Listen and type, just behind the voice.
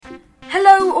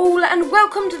all, and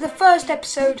welcome to the first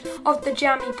episode of the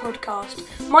Jammy Podcast.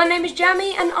 My name is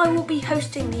Jammy and I will be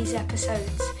hosting these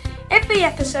episodes. Every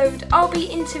episode I'll be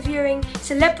interviewing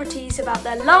celebrities about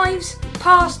their lives,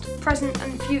 past, present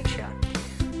and future.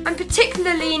 I'm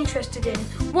particularly interested in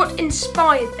what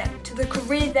inspired them to the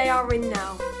career they are in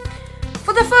now.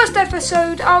 For the first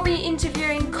episode, I'll be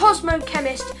interviewing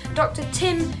Cosmo-chemist Dr.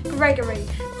 Tim Gregory,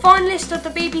 finalist of the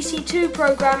BBC Two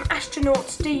programme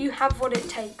Astronauts Do You Have What It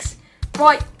Takes?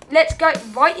 Right, let's go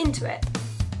right into it.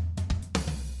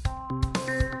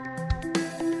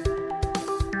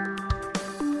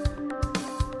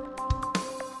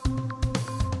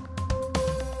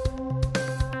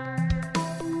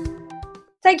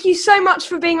 Thank you so much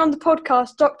for being on the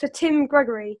podcast, Dr. Tim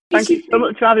Gregory. Thank you so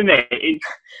much for having me.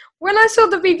 When I saw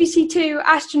the BBC Two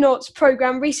Astronauts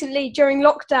programme recently during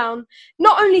lockdown,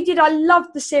 not only did I love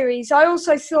the series, I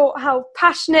also thought how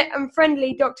passionate and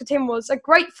friendly Dr. Tim was, a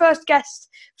great first guest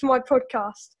for my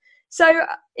podcast. So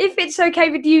if it's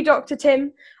okay with you, Dr.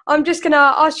 Tim, I'm just going to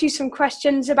ask you some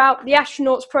questions about the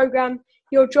Astronauts programme,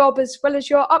 your job, as well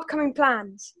as your upcoming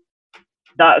plans.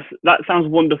 That sounds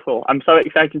wonderful. I'm so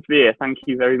excited to be here. Thank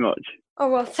you very much. Oh,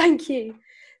 well, thank you.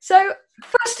 So,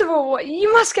 first of all,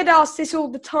 you must get asked this all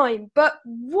the time, but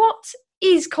what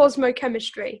is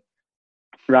cosmochemistry?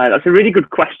 Right, that's a really good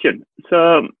question.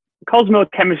 So,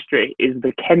 cosmochemistry is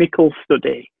the chemical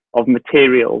study of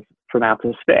materials from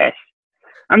outer space.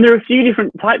 And there are a few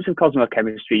different types of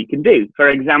cosmochemistry you can do. For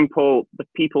example, the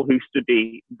people who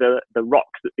study the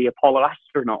rocks that the Apollo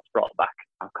astronauts brought back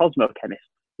are cosmochemists.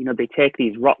 You know, they take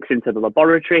these rocks into the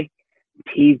laboratory,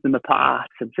 tease them apart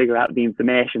and figure out the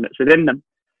information that's within them.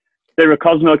 There are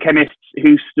cosmochemists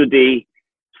who study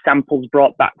samples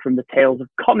brought back from the tails of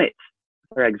comets,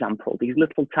 for example, these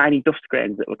little tiny dust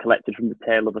grains that were collected from the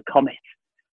tail of a comet,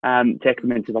 take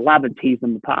them into the lab and tease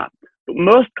them apart. But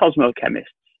most cosmochemists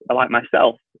are like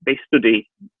myself. They study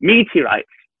meteorites,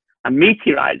 and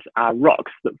meteorites are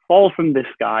rocks that fall from the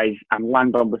skies and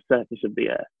land on the surface of the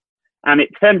Earth. And it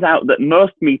turns out that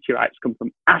most meteorites come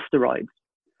from asteroids.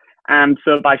 And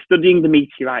so by studying the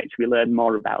meteorites, we learn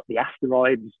more about the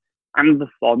asteroids and the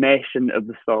formation of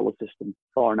the solar system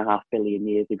 4.5 billion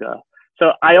years ago.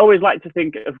 So I always like to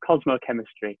think of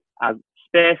cosmochemistry as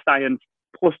space science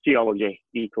plus geology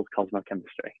equals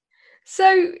cosmochemistry.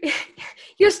 So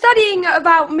you're studying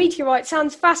about meteorites,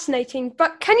 sounds fascinating,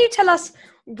 but can you tell us,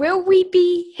 will we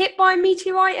be hit by a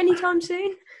meteorite anytime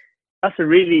soon? That's a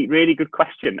really, really good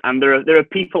question. And there are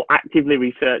people actively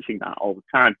researching that all the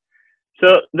time.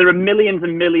 So there are millions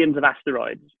and millions of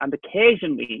asteroids, and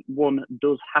occasionally one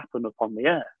does happen upon the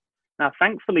Earth. Now,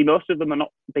 thankfully, most of them are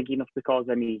not big enough to cause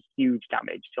any huge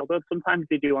damage, although sometimes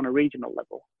they do on a regional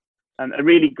level. And a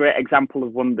really great example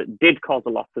of one that did cause a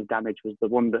lot of damage was the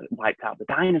one that wiped out the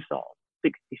dinosaurs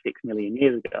 66 million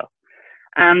years ago.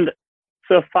 And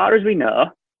so far as we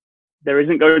know, there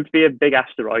isn't going to be a big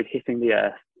asteroid hitting the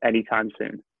Earth anytime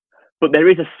soon. But there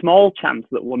is a small chance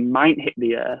that one might hit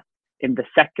the Earth in the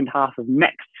second half of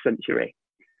next century.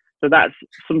 So that's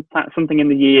something in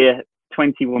the year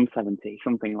 2170,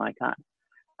 something like that.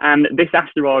 And this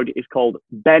asteroid is called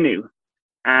Bennu,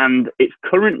 and it's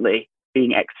currently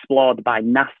being explored by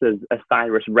NASA's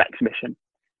OSIRIS-REx mission.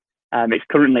 It's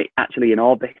currently actually in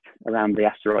orbit around the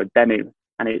asteroid Bennu,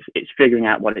 and it's figuring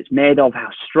out what it's made of, how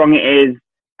strong it is,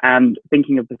 and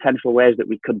thinking of potential ways that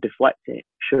we could deflect it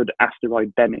should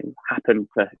asteroid Bennu happen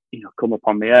to, come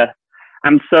upon the Earth.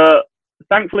 And so,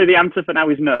 thankfully, the answer for now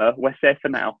is no. We're safe for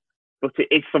now, but it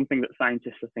is something that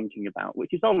scientists are thinking about,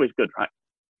 which is always good, right?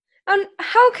 And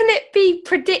how can it be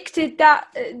predicted that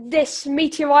this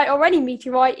meteorite or any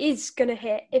meteorite is going to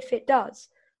hit if it does?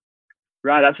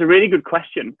 Right, that's a really good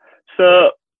question.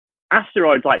 So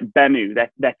asteroids like Bennu,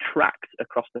 they're tracked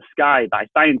across the sky by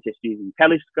scientists using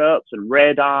telescopes and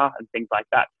radar and things like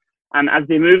that. And as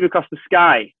they move across the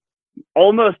sky,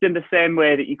 almost in the same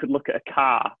way that you could look at a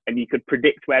car and you could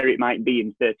predict where it might be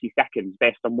in 30 seconds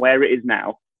based on where it is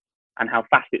now and how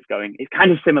fast it's going. It's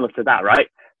kind of similar to that, right?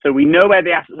 So we know where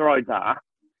the asteroids are,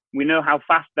 we know how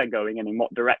fast they're going and in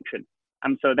what direction.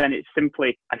 And so then it's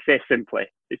simply, I say simply,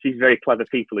 it's these very clever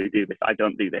people who do this. I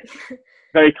don't do this.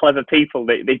 Very clever people,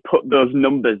 they put those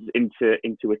numbers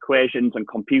into equations and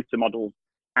computer models,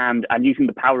 and using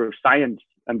the power of science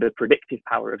and the predictive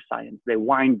power of science, they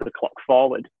wind the clock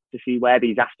forward to see where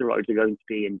these asteroids are going to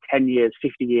be in 10 years,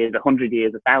 50 years, 100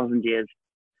 years, 1,000 years.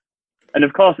 And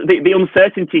of course, the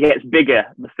uncertainty gets bigger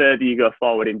the further you go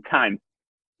forward in time.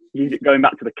 Going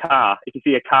back to the car, if you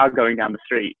see a car going down the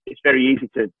street, it's very easy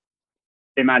to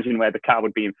imagine where the car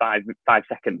would be in five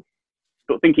seconds.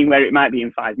 But thinking where it might be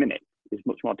in 5 minutes is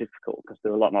much more difficult because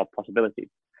there are a lot more possibilities.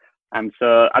 And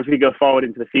so as we go forward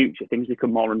into the future, things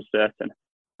become more uncertain.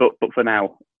 But for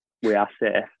now, we are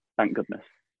safe, thank goodness.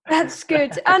 That's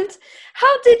good. And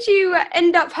how did you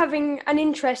end up having an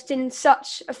interest in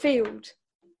such a field?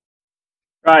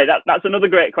 Right, that's another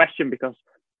great question, because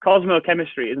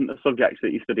Cosmo-chemistry isn't a subject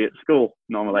that you study at school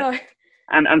normally. No.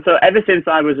 And so ever since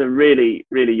I was a really,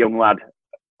 really young lad,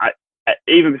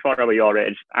 even before I was your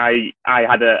age, I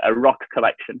had a rock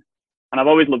collection, and I've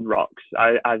always loved rocks.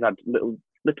 I've had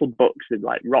little books with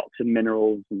like rocks and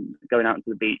minerals, and going out to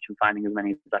the beach and finding as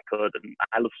many as I could. And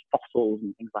I love fossils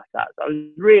and things like that. So I was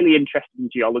really interested in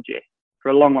geology for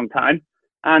a long, long time.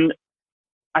 And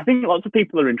I think lots of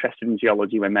people are interested in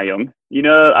geology when they're young. You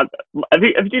know,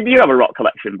 do you have a rock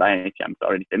collection by any chance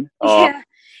or anything? Or,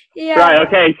 yeah. Right,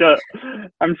 okay, so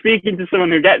I'm speaking to someone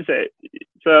who gets it.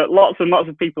 So lots and lots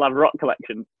of people have rock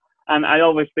collections. And I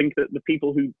always think that the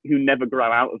people who never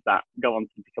grow out of that go on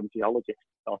to become geologists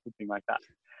or something like that.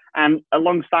 And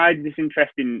alongside this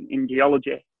interest in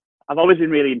geology, I've always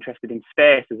been really interested in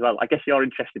space as well. I guess you're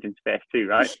interested in space too,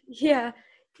 right? Yeah.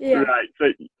 Right,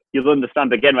 so you'll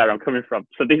understand again where I'm coming from.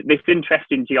 So this interest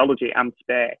in geology and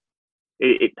space,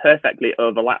 it perfectly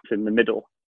overlaps in the middle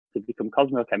to become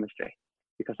cosmochemistry,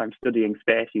 because I'm studying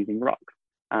space using rocks.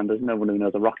 And there's no one who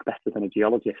knows a rock better than a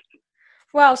geologist.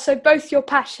 Wow, so both your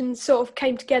passions sort of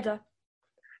came together.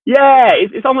 Yeah,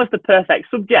 it's almost the perfect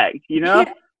subject, you know?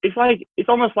 Yeah. It's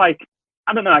almost like,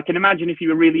 I don't know, I can imagine if you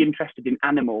were really interested in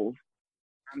animals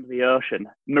and the ocean,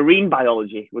 marine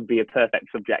biology would be a perfect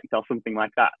subject or something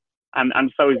like that.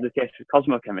 And so is the case with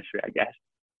cosmochemistry, I guess.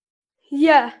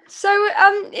 Yeah. So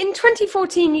in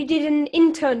 2014, you did an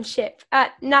internship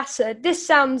at NASA. This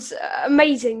sounds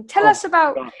amazing. Tell us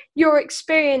about your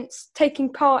experience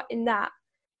taking part in that.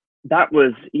 That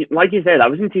was, like you said,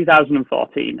 that was in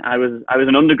 2014. I was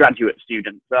an undergraduate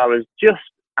student. So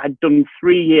I'd done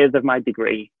 3 years of my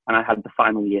degree, and I had the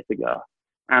final year to go.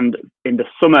 And in the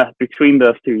summer, between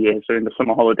those 2 years, so in the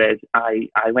summer holidays, I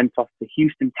went off to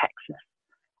Houston, Texas,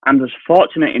 and was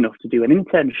fortunate enough to do an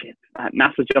internship at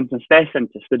NASA Johnson Space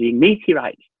Center studying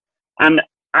meteorites. And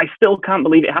I still can't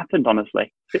believe it happened,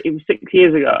 honestly. It was 6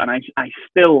 years ago, and I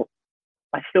still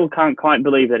can't quite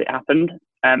believe that it happened.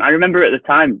 I remember at the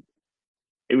time,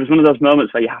 it was one of those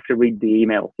moments where you have to read the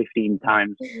email 15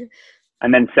 times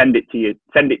and then send it to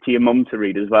your mum to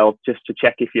read as well, just to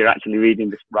check if you're actually reading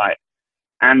this right.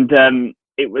 And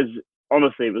it was one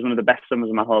of the best summers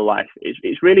of my whole life.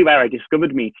 It's really where I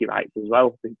discovered meteorites as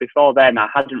well. Before then, I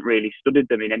hadn't really studied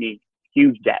them in any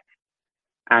huge depth.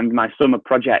 And my summer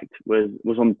project was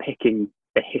unpicking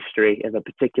the history of a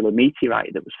particular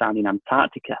meteorite that was found in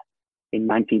Antarctica in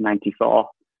 1994.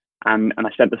 And I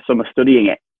spent the summer studying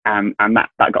it, and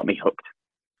that got me hooked.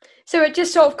 So it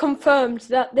just sort of confirmed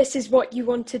that this is what you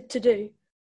wanted to do.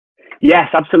 Yes,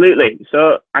 absolutely.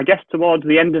 So I guess towards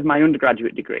the end of my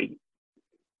undergraduate degree,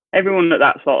 everyone at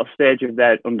that sort of stage of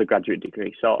their undergraduate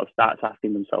degree sort of starts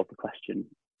asking themselves the question,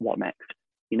 what next?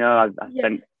 You know, I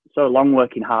spent so long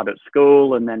working hard at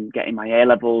school, and then getting my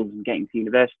A-levels and getting to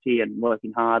university and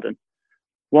working hard, and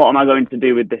what am I going to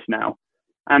do with this now?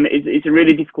 And it's a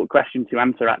really difficult question to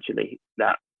answer, actually.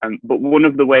 But one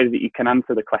of the ways that you can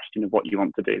answer the question of what you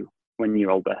want to do when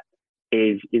you're older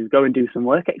is go and do some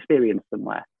work experience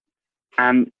somewhere.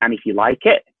 And if you like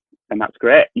it, then that's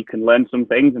great. You can learn some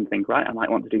things and think, right, I might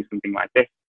want to do something like this.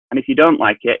 And if you don't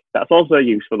like it, that's also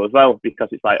useful as well, because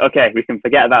it's like, okay, we can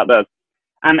forget about those.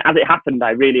 And as it happened,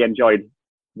 I really enjoyed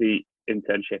the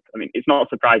internship. I mean, it's not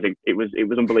surprising. It was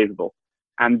unbelievable.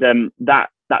 And that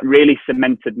really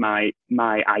cemented my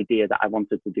idea that I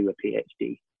wanted to do a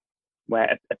PhD.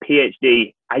 Where a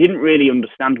PhD, I didn't really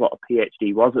understand what a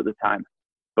PhD was at the time,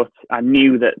 but I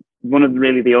knew that one of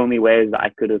really the only ways that I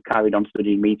could have carried on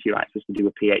studying meteorites was to do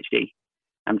a PhD.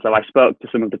 And so I spoke to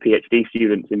some of the PhD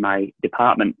students in my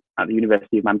department at the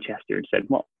University of Manchester and said,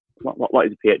 what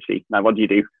is a PhD? Now, what do you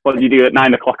do? What do you do at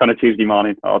 9 o'clock on a Tuesday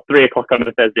morning or 3 o'clock on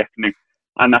a Thursday afternoon?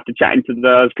 And after chatting to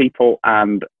those people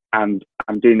and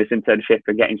I'm doing this internship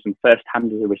and getting some first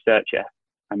hand as a researcher,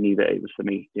 I knew that it was for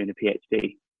me doing a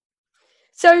PhD.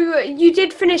 So you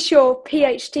did finish your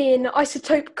PhD in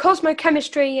isotope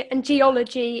cosmochemistry and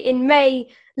geology in May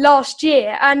last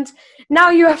year, and now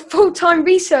you're a full-time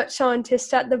research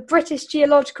scientist at the British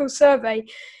Geological Survey.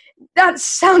 That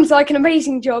sounds like an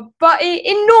amazing job, but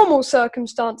in normal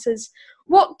circumstances,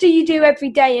 what do you do every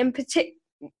day, and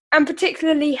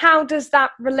particularly how does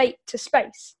that relate to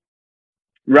space?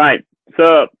 Right,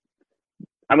 so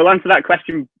I will answer that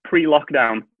question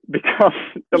pre-lockdown, because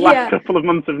the last couple of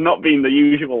months have not been the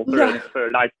usual for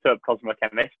an isotope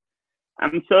cosmochemist.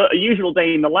 And so a usual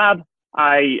day in the lab,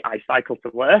 I cycle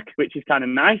to work, which is kind of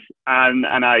nice, and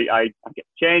I get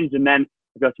changed, and then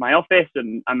I go to my office,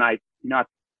 and I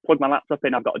plug my laptop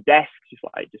in. I've got a desk, just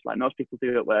like most people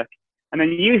do at work, and then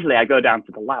usually I go down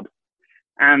to the lab,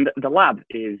 and the lab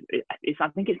I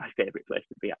think it's my favourite place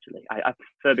to be actually. I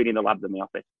prefer being in the lab than the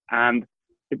office,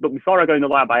 but before I go in the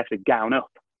lab, I have to gown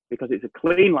up because it's a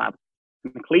clean lab,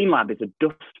 and the clean lab is a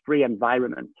dust-free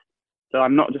environment. So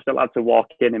I'm not just allowed to walk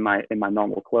in my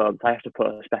normal clothes. I have to put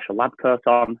a special lab coat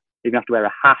on. You have to wear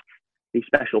a hat, these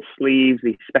special sleeves,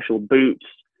 these special boots,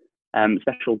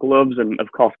 special gloves, and of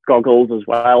course goggles as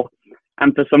well.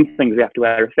 And for some things, we have to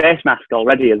wear a face mask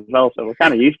already as well. So we're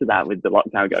kind of used to that with the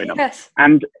lockdown going on. Yes.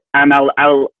 And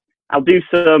I'll do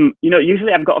some.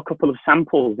 Usually I've got a couple of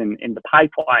samples in the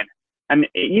pipeline, and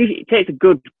it takes a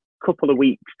good couple of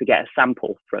weeks to get a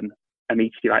sample from a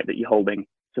meteorite that you're holding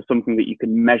to something that you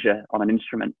can measure on an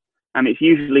instrument. And it's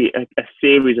usually a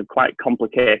series of quite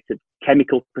complicated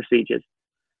chemical procedures.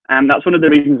 And that's one of the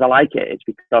reasons I like it, is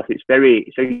because it's very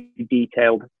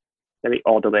detailed, very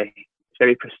orderly, it's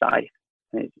very precise.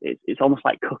 And it's almost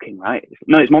like cooking, right?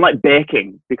 It's more like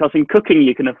baking, because in cooking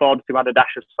you can afford to add a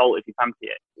dash of salt if you fancy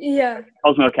it. Yeah.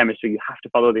 Cosmo-chemistry, you have to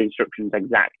follow the instructions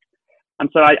exact. And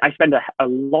so I spend a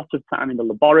lot of time in the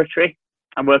laboratory.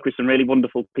 I work with some really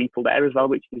wonderful people there as well,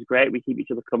 which is great. We keep each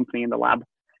other company in the lab.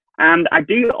 And I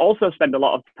do also spend a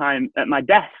lot of time at my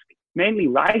desk, mainly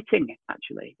writing,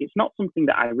 actually. It's not something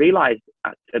that I realized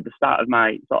at the start of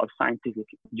my sort of scientific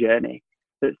journey,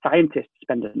 that scientists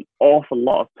spend an awful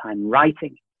lot of time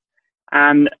writing.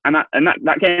 And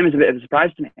that came as a bit of a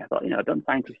surprise to me. I thought, don't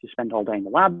scientists just spend all day in the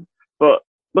lab? But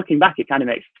looking back, it kind of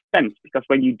makes sense, because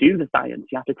when you do the science,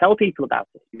 you have to tell people about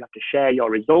it. You have to share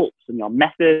your results and your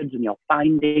methods and your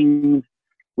findings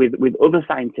with other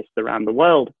scientists around the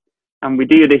world. And we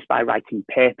do this by writing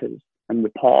papers and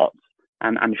reports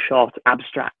and short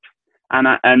abstracts.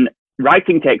 And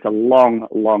writing takes a long,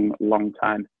 long, long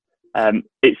time.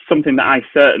 It's something that I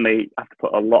certainly have to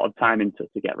put a lot of time into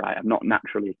to get right. I'm not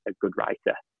naturally a good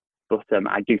writer, but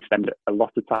I do spend a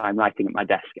lot of time writing at my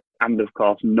desk, and of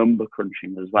course number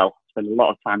crunching as well. Spend a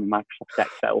lot of time in Microsoft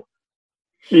Excel.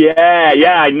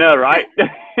 Yeah, I know, right?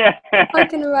 I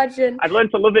can imagine. I've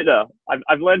learned to love it though.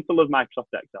 I've learned to love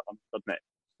Microsoft Excel, I must admit.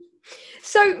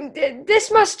 So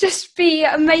this must just be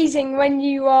amazing when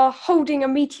you are holding a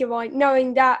meteorite,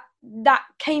 knowing that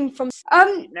came from.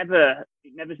 It never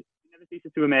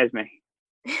ceases to amaze me.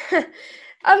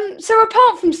 So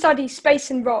apart from study,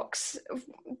 space and rocks,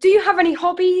 do you have any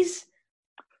hobbies?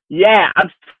 Yeah,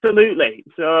 absolutely.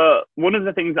 So one of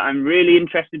the things that I'm really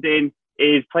interested in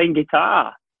is playing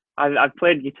guitar. I've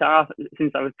played guitar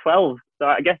since I was 12. So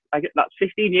I guess that's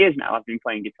 15 years now I've been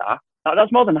playing guitar.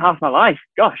 That's more than half my life.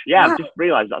 Gosh, yeah, wow. I've just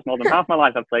realised that's more than half my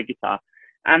life I've played guitar.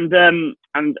 And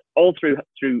all through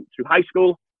high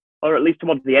school, or at least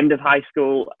towards the end of high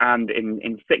school, and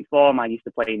in sixth form, I used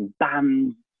to play in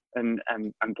bands and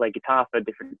play guitar for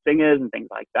different singers and things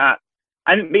like that.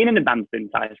 I haven't been in a band since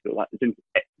high school,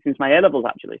 since my A-levels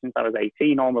actually, since I was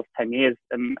 18, almost 10 years.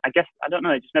 And I guess, I don't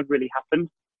know, it just never really happened.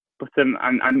 But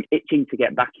I'm itching to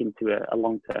get back into a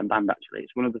long-term band actually.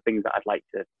 It's one of the things that I'd like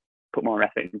to put more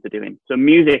effort into doing. So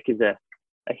music is a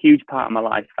huge part of my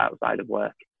life outside of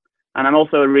work. And I'm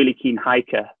also a really keen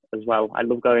hiker as well. I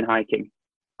love going hiking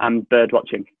and bird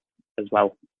watching as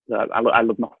well. So I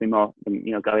love nothing more than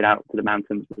going out to the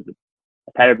mountains with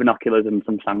a pair of binoculars and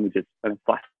some sandwiches and a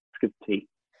flask of tea.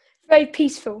 Very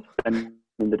peaceful. And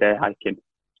in the day hiking,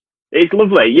 it's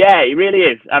lovely. Yeah, it really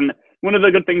is. And one of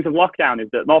the good things of lockdown is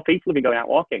that more people have been going out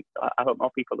walking. So I hope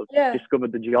more people have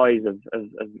discovered the joys of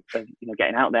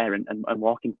getting out there and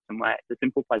walking somewhere. It's a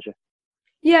simple pleasure.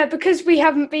 Yeah, because we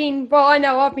haven't been. Well, I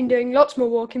know I've been doing lots more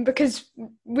walking because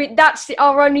that's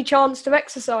our only chance to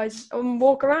exercise and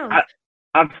walk around.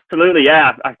 Absolutely,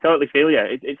 yeah. I totally feel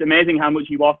you. It's amazing how much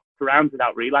you walk around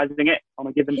without realizing it on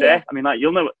a given day. I mean, like,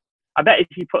 you'll know. I bet if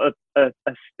you put a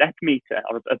step meter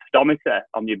or a pedometer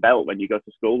on your belt when you go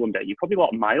to school one day, you probably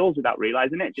walk miles without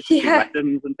realizing it, just through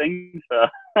lessons and things.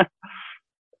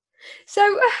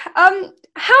 So,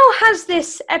 how has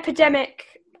this epidemic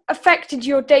affected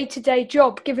your day-to-day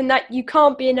job, given that you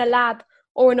can't be in a lab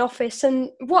or an office, and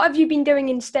what have you been doing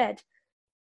instead?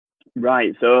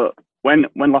 Right. So when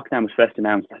lockdown was first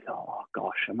announced, I thought, oh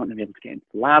gosh, I'm not going to be able to get into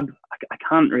the lab. I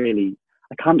can't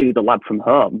do the lab from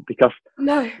home because a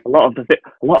lot of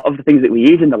the things that we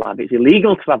use in the lab, it's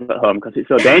illegal to have at home because it's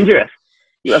so dangerous.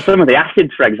 Some of the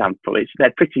acids, for example,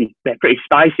 they're pretty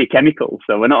spicy chemicals,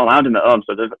 so we're not allowed them at home.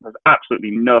 So there's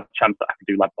absolutely no chance that I could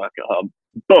do lab work at home.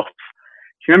 But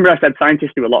do you remember I said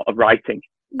scientists do a lot of writing?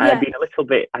 Yeah. I'd been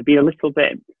a little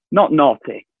bit not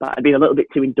naughty, but I'd been a little bit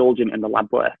too indulgent in the lab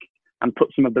work. and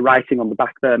put some of the writing on the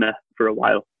back burner for a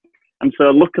while. And so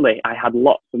luckily I had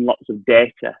lots and lots of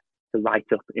data to write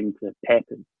up into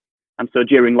papers. And so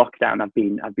during lockdown,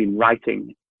 I've been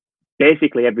writing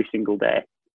basically every single day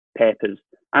papers.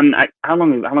 And how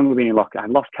long have we been in lockdown?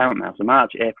 I've lost count now. So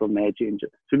March, April, May, June. So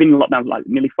we've been in lockdown for like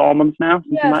nearly 4 months now,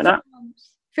 something like that. Months.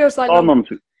 Feels like 4 months.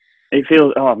 It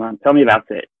feels, oh man, tell me about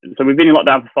it. So we've been in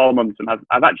lockdown for 4 months, and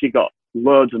I've actually got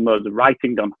loads and loads of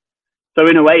writing done. So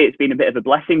in a way, it's been a bit of a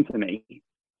blessing to me.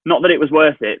 Not that it was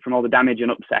worth it from all the damage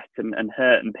and upset and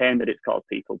hurt and pain that it's caused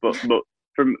people, but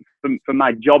from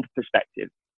my job perspective,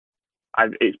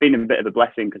 it's been a bit of a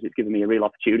blessing because it's given me a real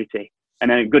opportunity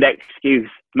and a good excuse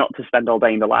not to spend all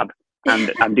day in the lab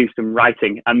and do some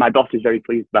writing. And my boss is very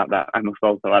pleased about that, I must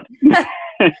also add.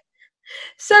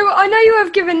 So I know you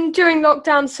have given during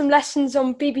lockdown some lessons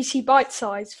on BBC Bite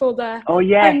Size for their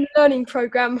own learning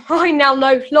programme. I now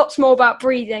know lots more about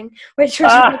breathing, which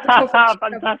was one of the topics.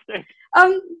 Fantastic.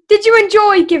 Did you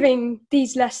enjoy giving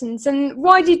these lessons, and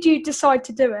why did you decide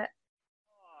to do it?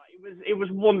 It was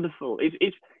wonderful.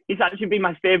 It's actually been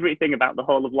my favourite thing about the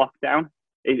whole of lockdown.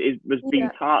 It was being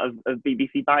part of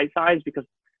BBC Bite Size, because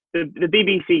the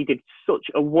BBC did such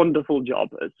a wonderful job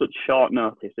at such short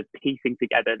notice of piecing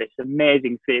together this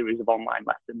amazing series of online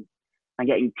lessons and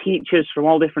getting teachers from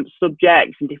all different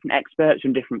subjects and different experts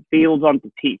from different fields on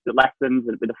to teach the lessons,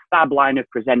 and with a fab line of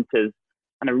presenters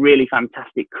and a really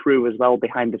fantastic crew as well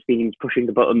behind the scenes, pushing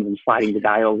the buttons and sliding the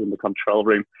dials in the control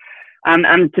room.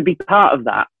 And to be part of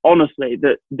that, honestly,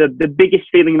 the biggest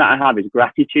feeling that I have is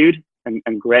gratitude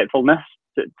and gratefulness.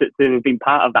 To have been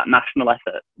part of that national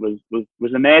effort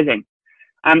was amazing.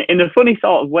 And in a funny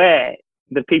sort of way,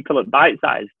 the people at Bite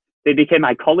Size, they became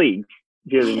my colleagues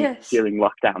during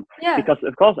lockdown. Yeah. Because,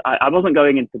 of course, I wasn't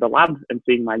going into the lab and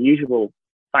seeing my usual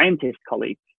scientist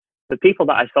colleagues. The people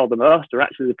that I saw the most are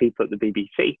actually the people at the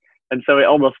BBC. And so it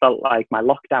almost felt like my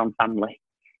lockdown family.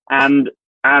 And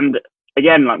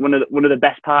again, like one of the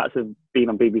best parts of being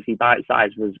on BBC Bite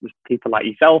Size was people like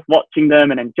yourself watching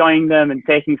them and enjoying them and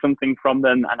taking something from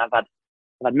them. And I've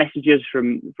had messages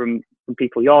from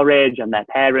people your age and their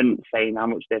parents saying how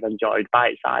much they've enjoyed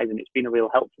Bite Size, and it's been a real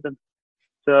help to them.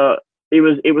 So it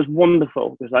was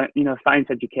wonderful, because science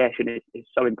education is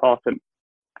so important,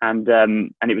 and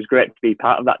it was great to be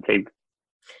part of that team.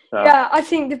 So. Yeah, I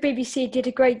think the BBC did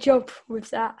a great job with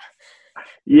that.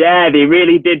 Yeah, they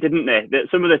really did, didn't they?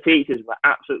 Some of the teachers were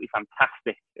absolutely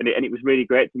fantastic, and it was really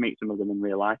great to meet some of them in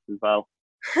real life as well.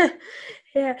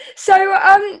 Yeah.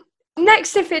 So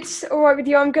next, if it's all right with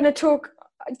you, I'm going to talk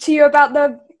to you about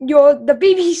the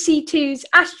BBC Two's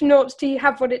Astronauts Do You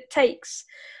Have What It Takes,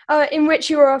 in which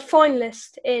you were a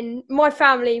finalist in. My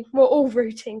family were all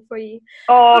rooting for you.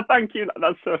 Oh, thank you.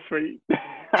 That's so sweet.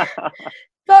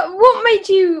 But what made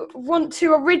you want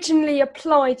to originally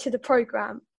apply to the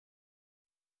programme?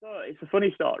 So it's a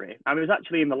funny story. I was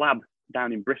actually in the lab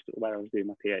down in Bristol where I was doing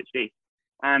my PhD,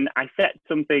 and I set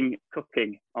something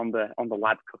cooking on the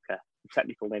lab cooker. The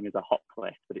technical name is a hot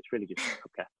plate, but it's really just a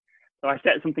cooker. So I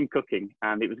set something cooking,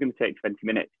 and it was going to take 20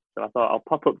 minutes. So I thought I'll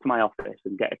pop up to my office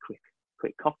and get a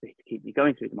quick coffee to keep me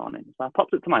going through the morning. So I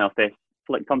popped up to my office,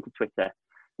 flicked onto Twitter,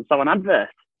 and saw an advert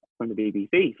from the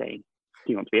BBC saying,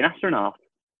 "Do you want to be an astronaut?"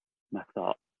 And I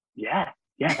thought, yeah,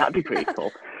 that'd be pretty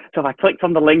cool. So I clicked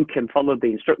on the link and followed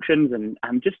the instructions,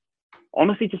 and just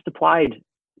honestly just applied,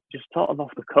 just sort of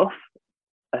off the cuff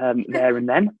there and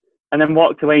then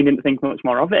walked away and didn't think much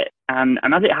more of it. And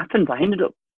as it happened, I ended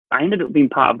up being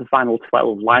part of the final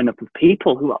 12 lineup of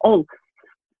people who are all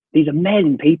these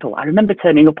amazing people. I remember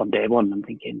turning up on day one and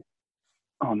thinking,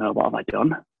 oh no, what have I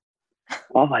done?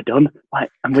 What have I done? Like,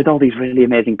 I'm with all these really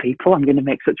amazing people. I'm going to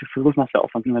make such a fool of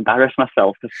myself. I'm going to embarrass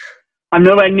myself. I'm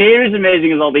nowhere near as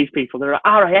amazing as all these people. There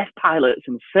are RAF pilots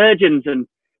and surgeons and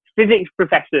physics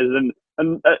professors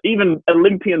and even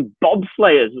Olympian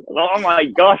bobslayers. Oh my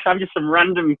gosh, I'm just some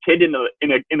random kid in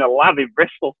a lab in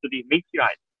Bristol studying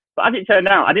meteorites. But as it turned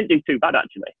out, I didn't do too bad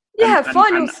actually. Yeah,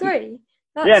 final three.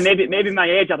 Yeah, maybe my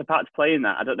age had a part to play in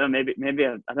that. I don't know. Maybe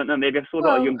I've still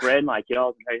got a young brain like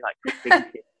yours, and very like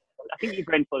quick. I think your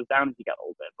brain slows down as you get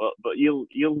older, but you'll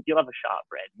have a sharp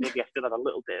brain. Maybe I still have a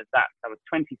little bit of that. I was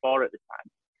 24 at the time,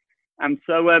 and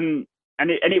so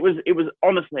it was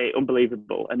honestly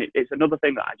unbelievable. And it's another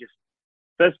thing that I just,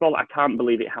 first of all, I can't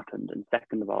believe it happened, and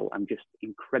second of all, I'm just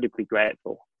incredibly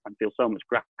grateful and feel so much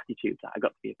gratitude that I got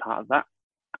to be a part of that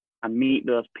and meet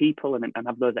those people and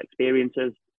have those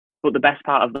experiences. But the best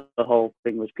part of the whole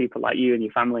thing was people like you and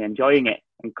your family enjoying it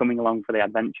and coming along for the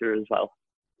adventure as well.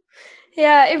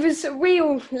 Yeah, it was. We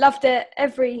all loved it.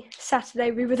 Every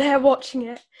Saturday we were there watching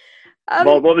it.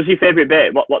 What was your favourite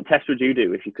bit? What test would you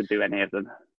do if you could do any of them?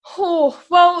 Oh,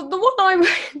 well, the one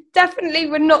I definitely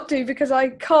would not do because I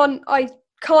can't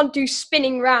do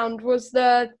spinning round was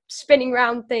the spinning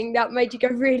round thing that made you go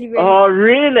really, really. Oh,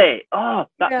 really? Oh,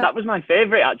 Yeah. that was my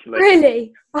favourite, actually.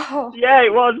 Really? Oh. Yeah,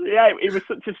 it was. Yeah, it was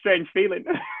such a strange feeling.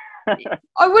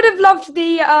 I would have loved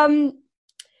the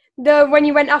when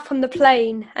you went up on the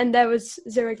plane and there was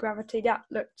zero gravity. That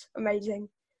looked amazing.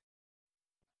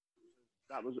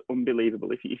 That was unbelievable.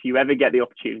 If you ever get the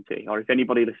opportunity, or if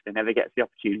anybody listening ever gets the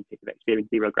opportunity to experience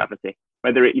zero gravity,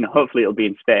 whether it, hopefully it'll be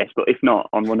in space, but if not,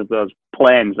 on one of those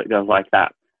planes that goes like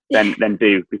that, then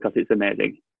do, because it's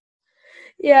amazing.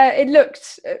 Yeah, it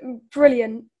looked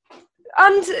brilliant.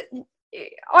 And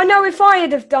I know if I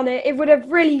had have done it, it would have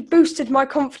really boosted my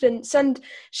confidence and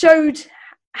showed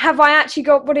have I actually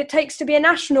got what it takes to be an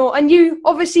astronaut. And you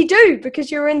obviously do,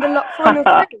 because you're in the final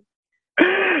three.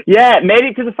 Yeah, made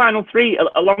it to the final three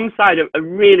alongside a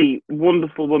really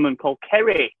wonderful woman called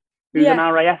Kerry, who's an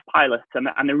RAF pilot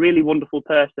and a really wonderful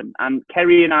person. And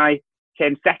Kerry and I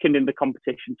came second in the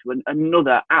competition to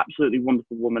another absolutely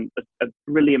wonderful woman, a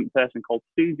brilliant person called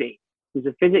Susie, who's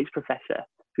a physics professor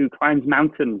who climbs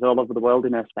mountains all over the world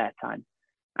in her spare time.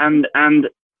 And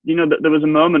there was a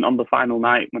moment on the final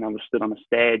night when I was stood on a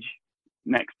stage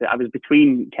I was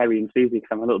between Kerry and Susie because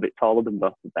I'm a little bit taller than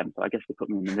both of them, so I guess they put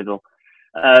me in the middle.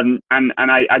 And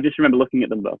I just remember looking at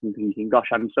them both and thinking, gosh,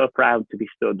 I'm so proud to be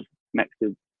stood next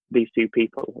to these two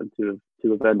people and to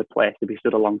have earned a place, to be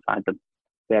stood alongside them.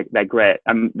 They're great,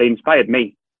 and they inspired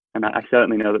me, and I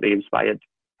certainly know that they inspired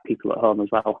people at home as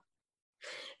well.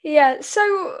 Yeah,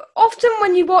 so often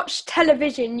when you watch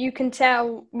television, you can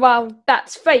tell, well,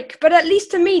 that's fake. But at least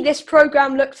to me, this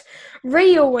program looked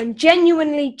real and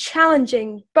genuinely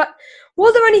challenging. But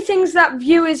were there any things that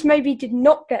viewers maybe did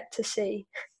not get to see?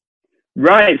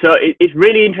 Right, so it's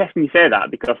really interesting you say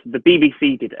that, because the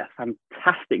BBC did a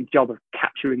fantastic job of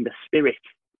capturing the spirit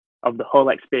of the whole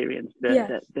experience.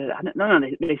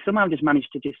 They somehow just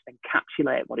managed to just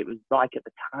encapsulate what it was like at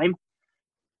the time.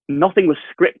 Nothing was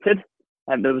scripted,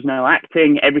 and there was no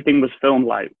acting. Everything was filmed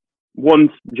like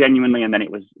once, genuinely, and then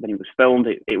it was filmed.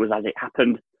 It was as it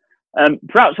happened.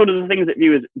 Perhaps one of the things that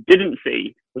viewers didn't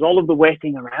see was all of the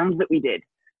waiting around that we did,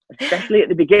 especially at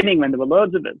the beginning when there were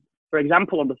loads of us. For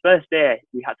example, on the first day,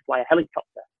 we had to fly a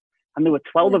helicopter, and there were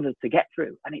 12 of us to get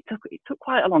through, and it took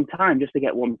quite a long time just to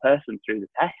get one person through the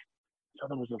test. So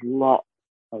there was a lot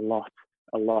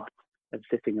of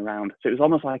sitting around. So it was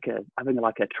almost like having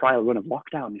a trial run of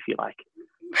lockdown, if you like.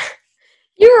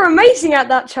 You were amazing at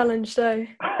that challenge, though.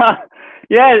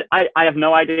 Yeah, I have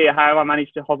no idea how I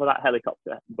managed to hover that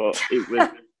helicopter, but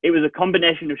it was a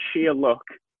combination of sheer luck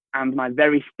and my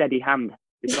very steady hand,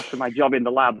 because of my job in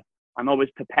the lab. I'm always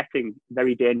pipetting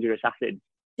very dangerous acids,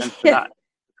 and for that,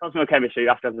 Cosmo-chemistry, you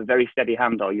have to have a very steady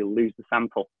hand or you'll lose the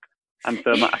sample. And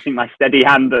so I think my steady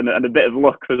hand and a bit of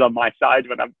luck was on my side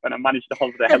when I managed to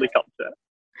hover the helicopter.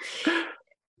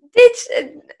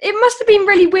 It must have been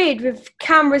really weird with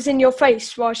cameras in your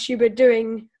face whilst you were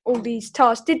doing all these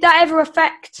tasks. Did that ever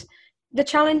affect the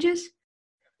challenges?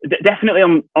 Definitely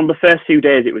on the first 2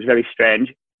 days, it was very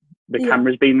strange, the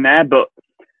cameras being there. But,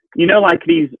 like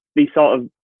these sort of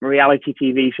reality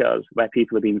TV shows where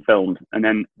people are being filmed and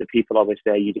then the people always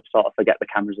say you just sort of forget the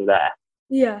cameras are there.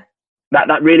 Yeah.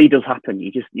 That really does happen.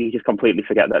 You just completely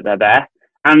forget that they're there.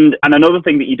 And another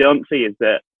thing that you don't see is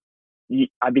that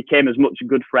I became as much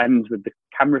good friends with the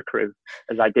camera crew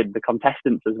as I did the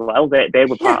contestants as well. They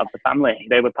were part of the family.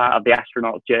 They were part of the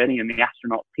astronaut journey and the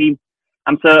astronaut team.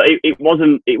 And so it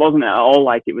wasn't at all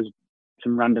like it was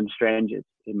some random strangers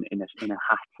in a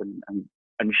hat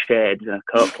and shades and a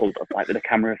coat pulled up like with a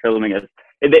camera filming us.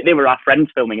 They were our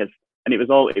friends filming us, and it was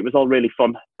all really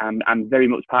fun and very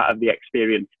much part of the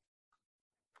experience.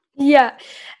 Yeah.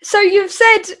 So you've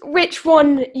said which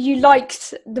one you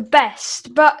liked the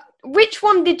best, but which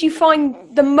one did you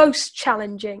find the most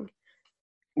challenging?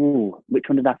 Ooh, which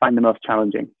one did I find the most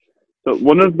challenging? So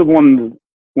one of the ones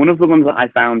that I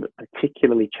found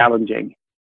particularly challenging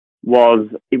was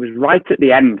it was right at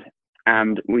the end,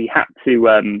 and we had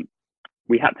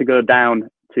to go down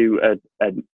to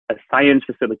a science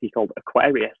facility called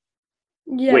Aquarius,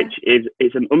 which is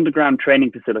an underground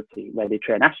training facility where they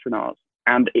train astronauts.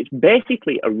 And it's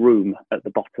basically a room at the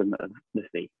bottom of the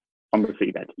sea, on the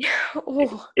seabed.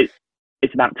 Oh.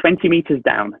 It's about 20 meters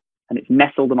down, and it's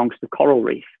nestled amongst the coral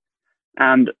reef.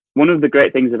 And one of the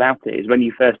great things about it is when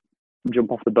you first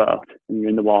jump off the boat and you're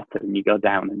in the water and you go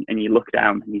down and you look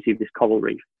down and you see this coral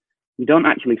reef, you don't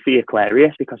actually see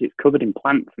Aquarius because it's covered in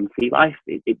plants and sea life.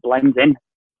 It blends in.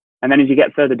 And then as you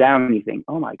get further down, you think,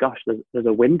 oh my gosh, there's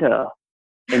a window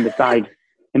in the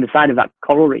side of that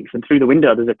coral reef, and through the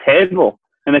window there's a table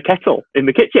and a kettle in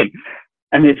the kitchen.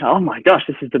 And it's, oh my gosh,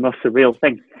 this is the most surreal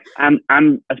thing.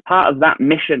 And as part of that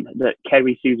mission that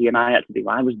Kerry, Susie and I had to do,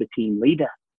 I was the team leader.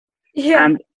 Yeah.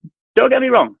 And don't get me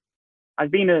wrong,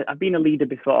 I've been a leader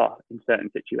before in certain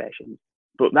situations,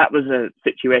 but that was a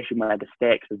situation where the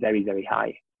stakes were very, very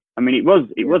high. I mean, it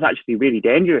was actually really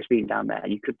dangerous being down there.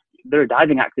 There are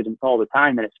diving accidents all the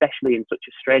time, and especially in such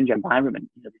a strange environment,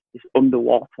 this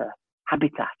underwater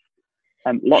habitat.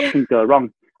 Lots can go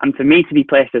wrong. And for me to be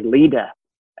placed as leader,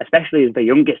 especially as the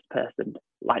youngest person,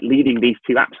 like leading these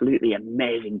two absolutely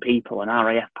amazing people, an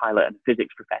RAF pilot and a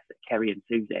physics professor, Kerry and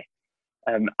Susie,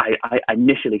 I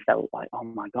initially felt like, oh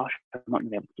my gosh, I'm not going to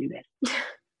be able to do this.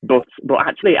 But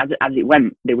actually, as it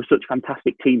went, they were such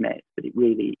fantastic teammates that it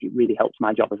really helped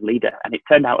my job as leader, and it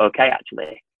turned out okay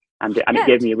actually, and it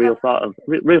gave me a real sort of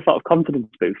confidence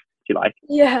boost, if you like.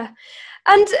 Yeah.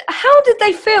 And how did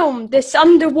they film this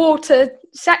underwater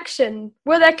section?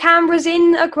 Were there cameras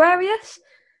in Aquarius?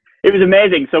 It was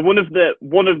amazing. So one of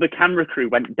the camera crew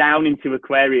went down into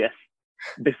Aquarius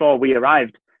before we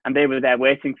arrived, and they were there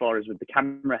waiting for us with the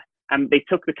camera, and they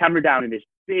took the camera down in this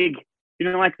big,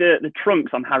 like the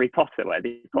trunks on Harry Potter, where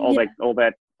they put all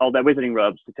their wizarding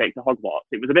robes to take to Hogwarts.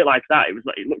 It was a bit like that. It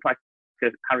looked like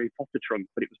a Harry Potter trunk,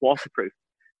 but it was waterproof.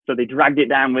 So they dragged it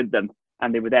down with them,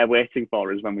 and they were there waiting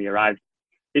for us when we arrived.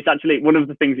 It's actually one of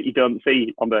the things that you don't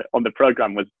see on the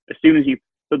program was as soon as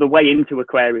so the way into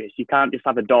Aquarius, you can't just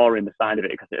have a door in the side of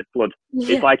it because it'd flood.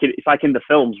 Yeah. It's like in the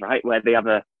films, right, where they have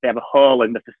a hole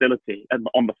in the facility and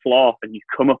on the floor, and you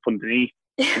come up underneath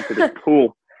into this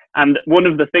pool. And one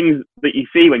of the things that you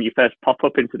see when you first pop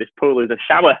up into this pool is a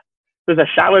shower. There's a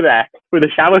shower there with a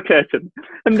shower curtain.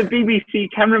 And the BBC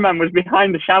cameraman was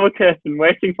behind the shower curtain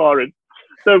waiting for us.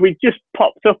 So we just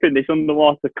popped up in this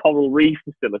underwater coral reef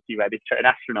facility where they train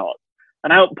astronauts.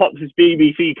 And out pops this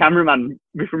BBC cameraman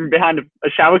from behind a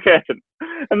shower curtain.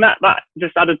 And that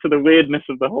just added to the weirdness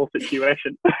of the whole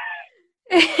situation.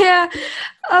 Yeah,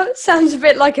 sounds a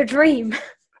bit like a dream.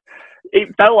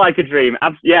 It felt like a dream.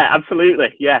 Yeah,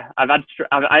 absolutely. Yeah, I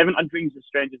haven't had dreams as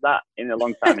strange as that in a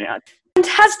long time. Yeah. And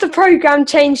has the program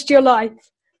changed your life?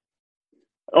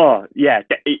 Oh yeah,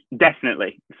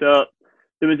 definitely. So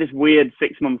there was this weird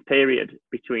 6-month period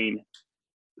between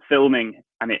filming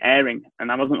and it airing,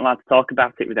 and I wasn't allowed to talk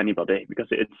about it with anybody because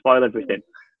it would spoil everything.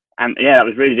 And yeah, that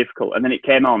was really difficult. And then it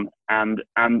came on, and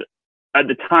at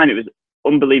the time it was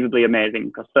unbelievably amazing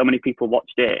because so many people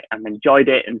watched it and enjoyed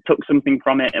it and took something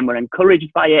from it and were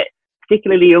encouraged by it,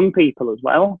 particularly young people as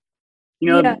well.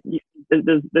 There's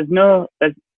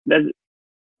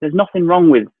nothing wrong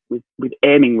with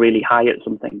aiming really high at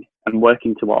something and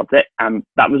working towards it, and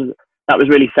that was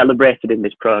really celebrated in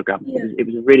this program. Yeah. It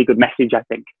was a really good message, I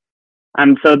think,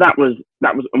 and so that was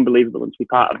unbelievable, and to be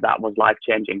part of that was life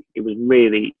changing. It was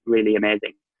really, really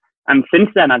amazing. And since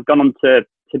then I've gone on to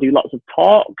do lots of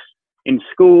talks in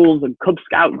schools and Cub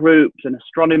Scout groups and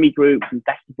astronomy groups and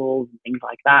festivals and things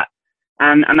like that.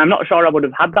 And I'm not sure I would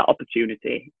have had that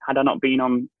opportunity had I not been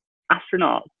on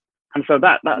Astronauts. And so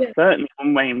that's certainly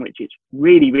one way in which it's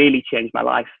really, really changed my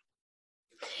life.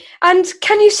 And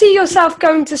can you see yourself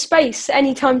going to space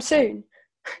anytime soon?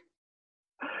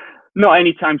 Not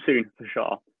anytime soon, for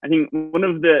sure. I think one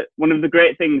of the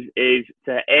great things is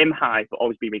to aim high, but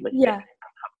always be realistic. Yeah.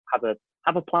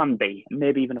 Have a plan B,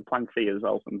 maybe even a plan C as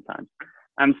well sometimes.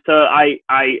 And so I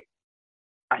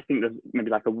think there's maybe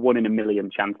like a 1 in a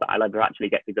million chance that I'll ever actually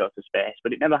get to go to space,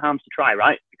 but it never harms to try,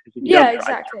 right? Because if you don't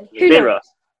try, exactly.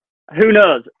 Who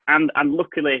knows? And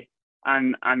luckily,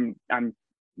 I'm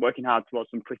working hard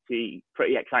towards some pretty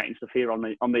exciting stuff here on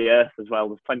the Earth as well.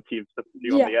 There's plenty of stuff to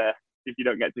do on the Earth if you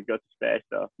don't get to go to space.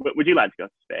 So, would you like to go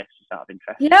to space, just out of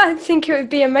interest? Yeah, I think it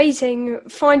would be amazing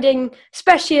finding,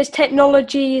 especially as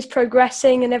technology is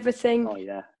progressing and everything. Oh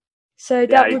yeah. So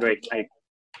I agree.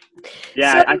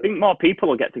 I think more people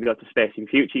will get to go to space in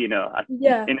future. In a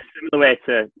similar way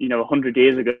to 100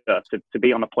 years ago, to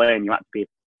be on a plane, you had to be a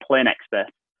plane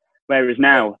expert. Whereas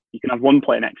now you can have one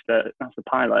plane expert, that's the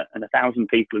pilot, and 1,000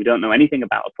 people who don't know anything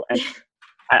about a plane.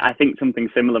 I think something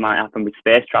similar might happen with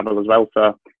space travel as well.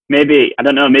 So maybe, I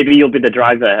don't know, maybe you'll be the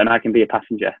driver and I can be a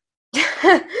passenger.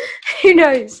 Who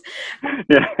knows?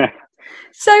 Yeah.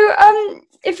 So,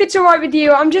 if it's all right with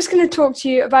you, I'm just going to talk to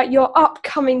you about your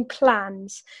upcoming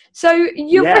plans. So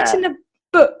you've written a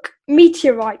book,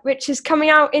 Meteorite, which is coming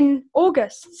out in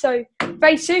August, so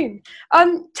very soon.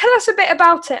 Tell us a bit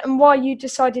about it and why you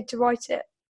decided to write it.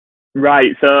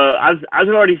 Right. So as I've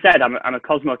already said, I'm a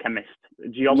Cosmo-chemist, a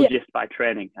geologist by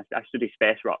training. I study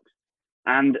space rocks.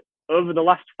 And over the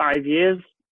last 5 years,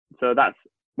 so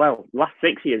last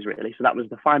 6 years really. So that was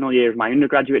the final year of my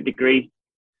undergraduate degree,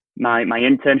 my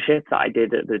internship that I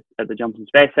did at the Johnson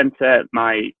Space Centre,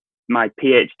 my my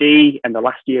PhD and the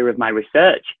last year of my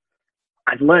research,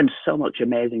 I've learned so much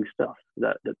amazing stuff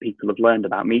that people have learned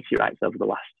about meteorites over the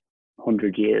last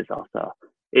 100 years or so.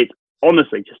 It's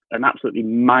honestly just an absolutely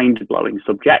mind-blowing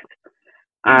subject.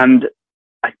 And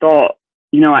I thought,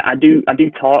 I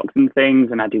do talks and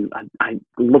things, and I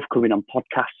love coming on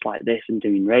podcasts like this and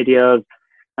doing radios.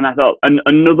 And I thought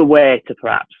another way to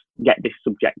perhaps get this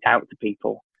subject out to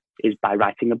people is by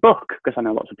writing a book, because I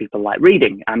know lots of people like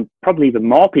reading, and probably even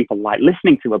more people like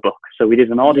listening to a book. So we did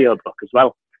an audio book as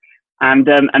well. And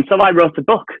so I wrote a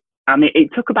book, and it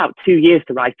took about 2 years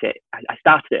to write it. I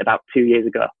started it about 2 years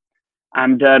ago,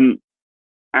 and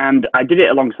I did it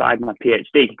alongside my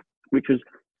PhD, which was,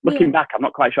 looking back, I'm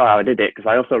not quite sure how I did it, because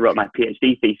I also wrote my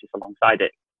PhD thesis alongside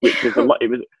it, which was a lot. It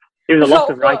was a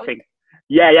lot of writing.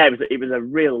 Yeah, it was a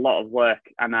real lot of work,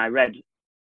 and I read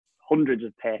hundreds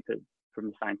of papers from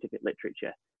the scientific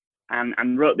literature,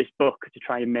 and wrote this book to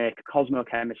try and make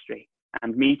cosmo-chemistry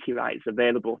and meteorites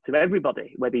available to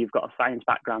everybody, whether you've got a science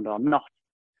background or not.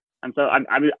 And so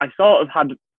I sort of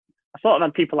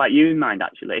had people like you in mind,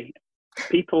 actually,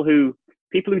 people who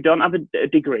don't have a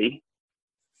degree,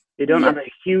 they don't have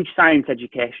a huge science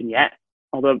education yet,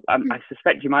 although I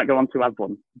suspect you might go on to have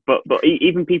one. But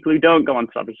even people who don't go on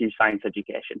to have a huge science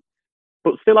education,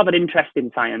 but still have an interest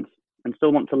in science and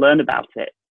still want to learn about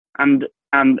it, and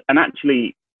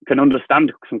actually can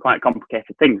understand some quite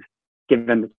complicated things,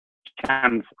 given the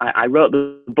chance. I wrote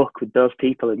the book with those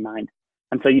people in mind.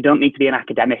 And so you don't need to be an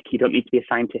academic, you don't need to be a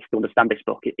scientist to understand this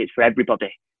book. It's for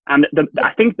everybody. And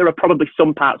I think there are probably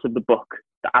some parts of the book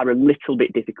that are a little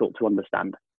bit difficult to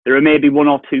understand. There are maybe 1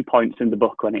 or 2 points in the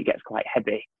book when it gets quite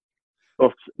heavy.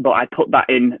 But I put that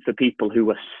in for people who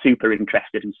were super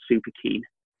interested and super keen.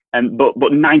 But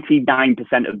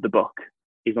 99% of the book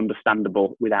is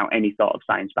understandable without any sort of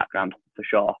science background, for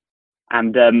sure.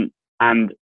 And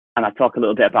I talk a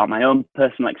little bit about my own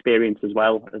personal experience as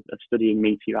well of studying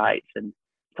meteorites, and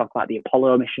talk about the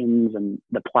Apollo missions and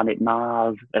the planet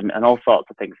Mars and all sorts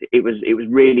of things. It was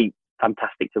really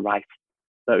fantastic to write.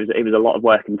 So it was a lot of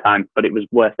work and time, but it was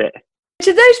worth it.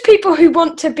 To those people who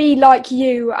want to be like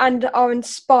you and are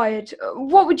inspired,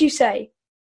 what would you say?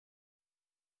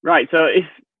 Right. So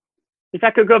if I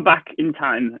could go back in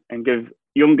time and give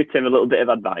younger Tim a little bit of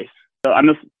advice, so I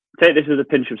must take this with a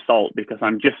pinch of salt, because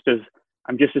I'm just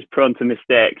as prone to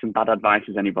mistakes and bad advice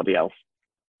as anybody else.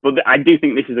 But I do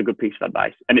think this is a good piece of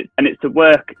advice, and it's to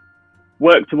work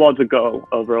towards a goal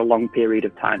over a long period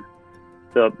of time.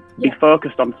 So be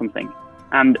focused on something,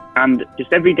 and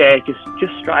just every day, just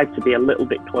strive to be a little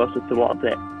bit closer towards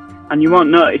it. And you won't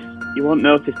notice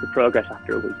the progress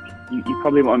after a week. You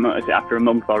probably won't notice it after a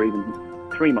month or even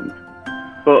 3 months.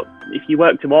 But if you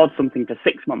work towards something for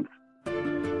 6 months,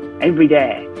 every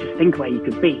day, just think where you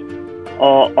could be.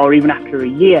 Or even after a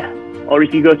year, or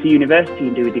if you go to university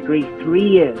and do a degree, 3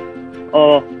 years,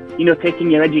 or taking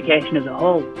your education as a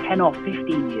whole, 10 or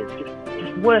 15 years,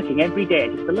 just working every day,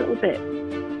 just a little bit,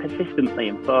 persistently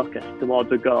and focused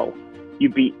towards a goal.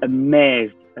 You'd be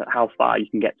amazed at how far you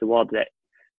can get towards it.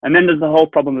 And then there's the whole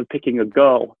problem of picking a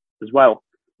goal as well.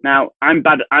 Now, I'm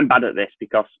bad at this,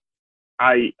 because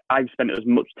I've spent as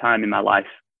much time in my life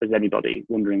as anybody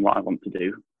wondering what I want to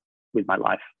do with my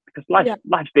life. Because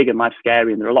life's big and life's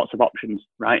scary, and there are lots of options,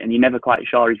 right? And you're never quite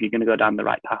sure if you're going to go down the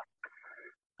right path.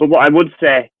 But what I would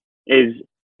say is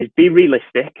be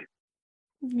realistic.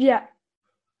 Yeah.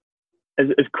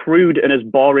 As crude and as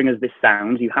boring as this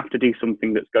sounds, you have to do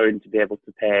something that's going to be able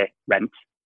to pay rent.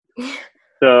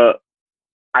 So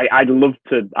I'd love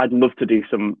to do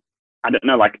some, I don't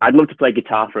know, like I'd love to play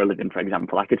guitar for a living, for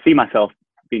example. I could see myself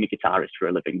being a guitarist for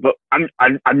a living, but I'm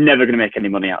never going to make any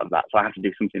money out of that. So I have to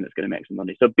do something that's going to make some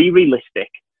money. So be realistic,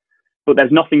 but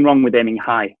there's nothing wrong with aiming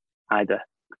high either.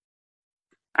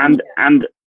 And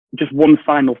just one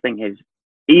final thing is,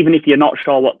 even if you're not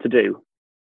sure what to do,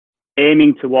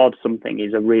 aiming towards something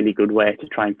is a really good way to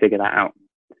try and figure that out.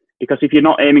 Because if you're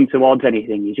not aiming towards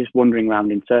anything, you're just wandering around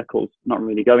in circles, not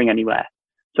really going anywhere.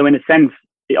 So in a sense,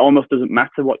 it almost doesn't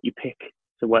matter what you pick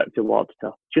to work towards.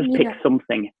 So just pick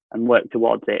something and work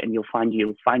towards it, and you'll find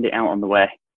it out on the way.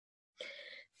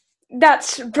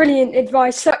 That's brilliant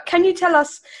advice. So can you tell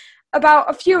us about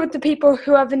a few of the people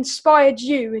who have inspired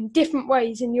you in different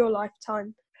ways in your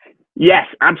lifetime? Yes,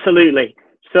 absolutely.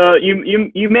 So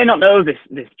you may not know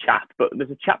this chap, but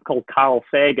there's a chap called Carl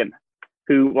Sagan,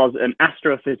 who was an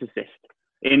astrophysicist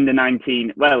in the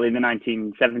 1970s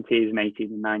and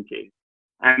 80s and 90s.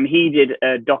 And he did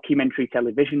a documentary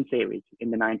television series in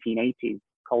the 1980s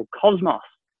called Cosmos.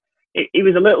 It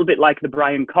was a little bit like the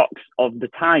Brian Cox of the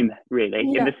time, really,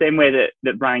 in the same way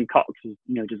that Brian Cox is,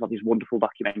 does all these wonderful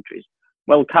documentaries.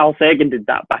 Well, Carl Sagan did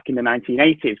that back in the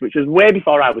 1980s, which was way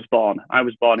before I was born. I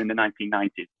was born in the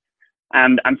 1990s.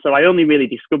 And so I only really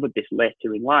discovered this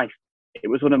later in life. It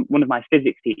was one of my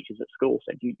physics teachers at school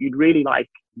said, you'd really like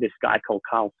this guy called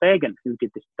Carl Sagan, who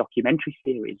did this documentary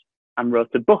series and wrote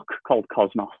a book called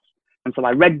Cosmos. And so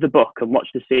I read the book and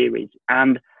watched the series,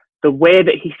 and the way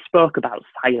that he spoke about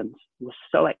science was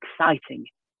so exciting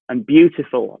and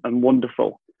beautiful and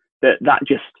wonderful that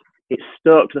it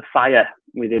stoked the fire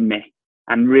within me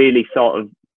and really sort of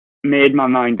made my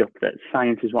mind up that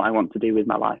science is what I want to do with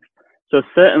my life. So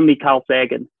certainly Carl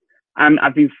Sagan. And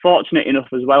I've been fortunate enough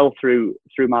as well through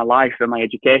my life and my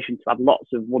education to have lots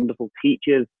of wonderful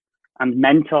teachers and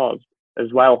mentors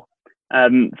as well.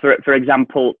 For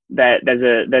example,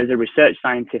 there's a research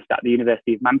scientist at the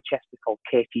University of Manchester called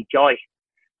Katie Joy,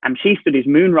 and she studies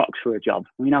moon rocks for a job.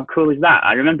 I mean, how cool is that?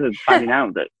 I remember finding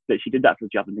out that she did that for a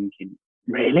job and thinking,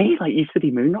 really? Like, you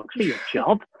study moon rocks for your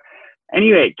job?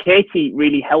 Anyway, Katie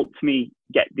really helped me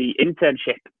get the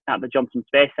internship at the Johnson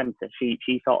Space Centre.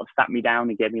 She sort of sat me down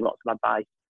and gave me lots of advice.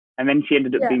 And then she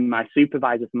ended up being my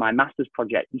supervisor for my master's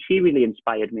project. And she really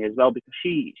inspired me as well, because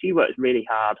she works really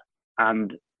hard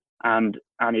and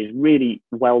is really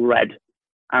well read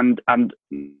and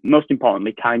most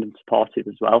importantly kind and supportive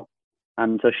as well.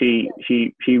 And so she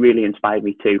really inspired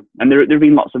me too. And there have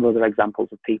been lots of other examples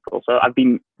of people. So I've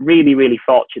been really, really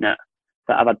fortunate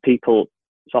that I've had people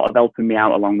sort of helping me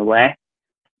out along the way.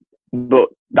 But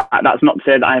that's not to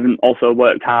say that I haven't also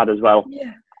worked hard as well.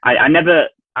 Yeah.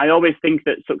 I always think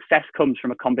that success comes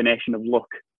from a combination of luck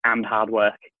and hard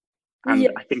work. And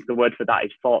I think the word for that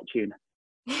is fortune.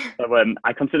 So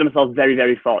I consider myself very,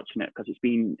 very fortunate, because it's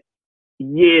been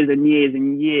years and years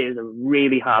and years of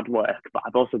really hard work, but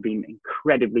I've also been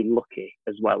incredibly lucky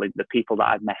as well in the people that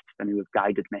I've met and who have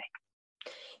guided me.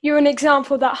 You're an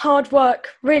example that hard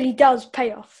work really does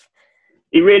pay off.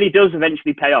 It really does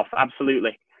eventually pay off,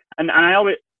 absolutely. And I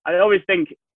always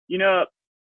think, you know,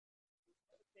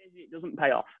 it doesn't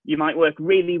pay off. You might work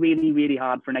really, really, really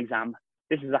hard for an exam.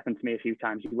 This has happened to me a few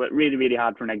times. You work really, really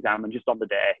hard for an exam, and just on the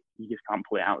day, you just can't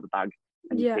pull it out of the bag.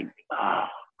 And you think, oh,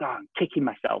 God, I'm kicking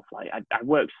myself. Like, I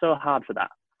worked so hard for that.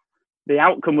 The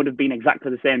outcome would have been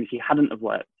exactly the same if you hadn't have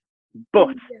worked.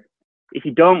 But if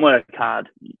you don't work hard,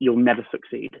 you'll never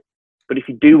succeed. But if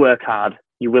you do work hard,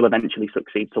 you will eventually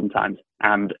succeed sometimes.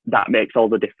 And that makes all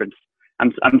the difference.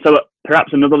 And so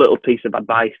perhaps another little piece of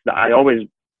advice that I always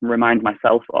remind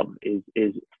myself of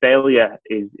is failure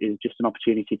is just an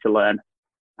opportunity to learn.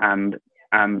 And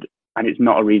it's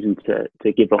not a reason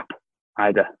to give up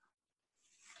either.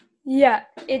 Yeah,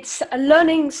 it's a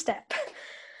learning step.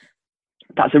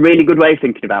 That's a really good way of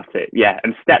thinking about it. Yeah,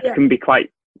 and steps can be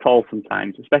quite tall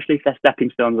sometimes, especially if they're stepping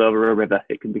stones over a river.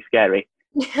 It can be scary,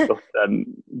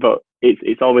 but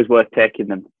it's always worth taking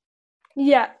them.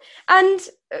 Yeah, and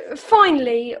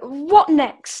finally, what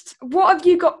next? What have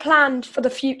you got planned for the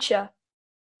future?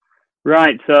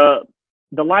 Right, so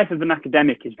the life of an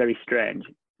academic is very strange.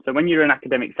 So when you're an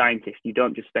academic scientist, you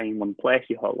don't just stay in one place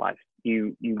your whole life.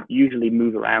 You usually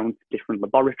move around different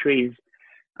laboratories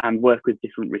and work with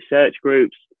different research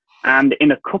groups. And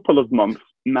in a couple of months,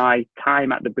 my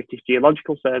time at the British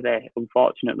Geological Survey,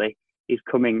 unfortunately, is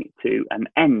coming to an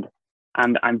end.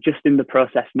 And I'm just in the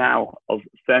process now of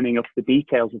firming up the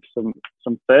details of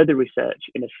some further research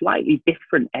in a slightly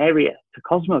different area to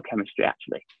cosmochemistry,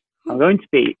 actually. I'm going to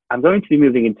be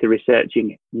moving into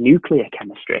researching nuclear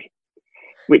chemistry,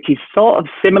 which is sort of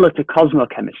similar to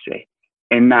cosmochemistry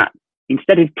in that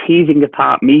instead of teasing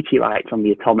apart meteorites on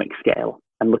the atomic scale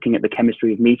and looking at the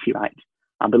chemistry of meteorites,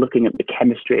 I'll be looking at the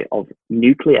chemistry of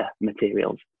nuclear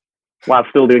materials, while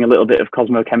still doing a little bit of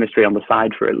cosmochemistry on the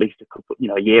side for at least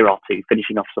a year or two,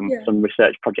 finishing off some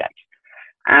research projects.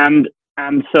 And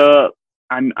so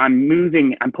I'm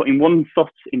putting one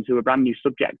foot into a brand new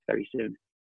subject very soon.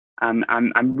 And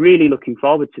I'm really looking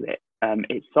forward to it.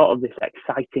 It's sort of this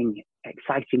exciting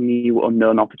new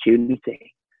unknown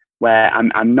opportunity where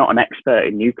I'm not an expert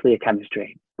in nuclear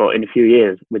chemistry, but in a few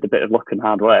years, with a bit of luck and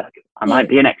hard work, I might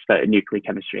be an expert in nuclear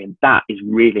chemistry, and that is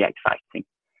really exciting.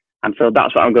 And so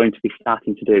that's what I'm going to be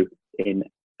starting to do in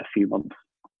a few months.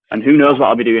 And who knows what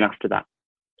I'll be doing after that.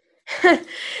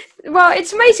 Well,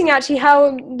 it's amazing actually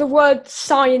how the word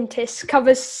scientist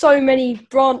covers so many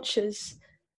branches.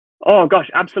 Oh gosh,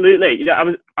 absolutely. You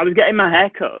know, I was getting my hair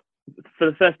cut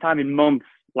for the first time in months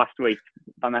last week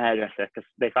by my hairdresser because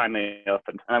they finally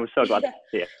opened, and I was so glad to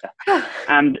see her.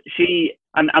 And she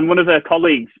and one of her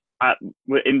colleagues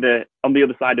were on the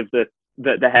other side of the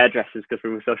hairdressers because we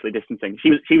were socially distancing.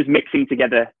 She was mixing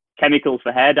together chemicals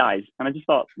for hair dyes, and I just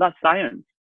thought, that's science.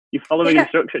 You're following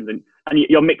instructions, and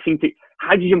you're mixing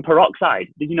hydrogen peroxide.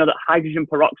 Did you know that hydrogen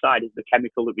peroxide is the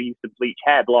chemical that we use to bleach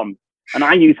hair blonde? And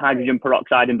I use hydrogen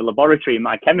peroxide in the laboratory in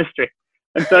my chemistry.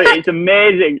 And so it's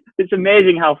amazing. It's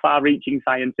amazing how far-reaching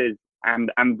science is, and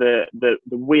the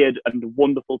weird and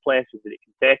wonderful places that it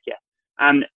can take you.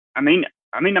 And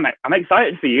I'm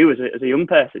excited for you as a young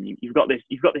person. You've got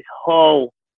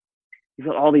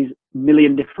all these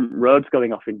million different roads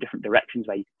going off in different directions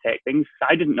where you can take things.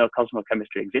 I didn't know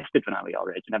cosmo-chemistry existed when I was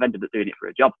your age, and I've ended up doing it for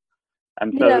a job.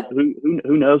 And so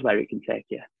who knows where it can take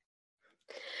you?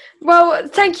 Well,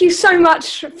 thank you so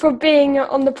much for being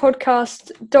on the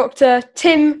podcast, Dr.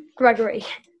 Tim Gregory.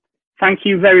 Thank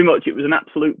you very much. It was an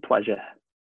absolute pleasure.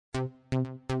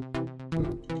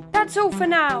 That's all for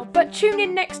now, but tune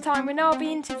in next time when I'll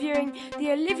be interviewing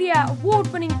the Olivier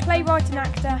Award-winning playwright and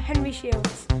actor Henry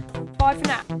Shields. Bye for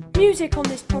now. Music on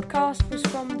this podcast was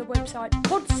from the website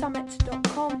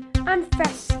podsummit.com and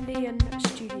Thessalian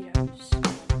Studios.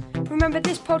 Remember,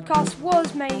 this podcast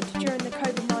was made during the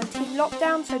COVID-19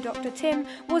 lockdown, so Dr. Tim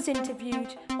was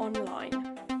interviewed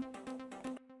online.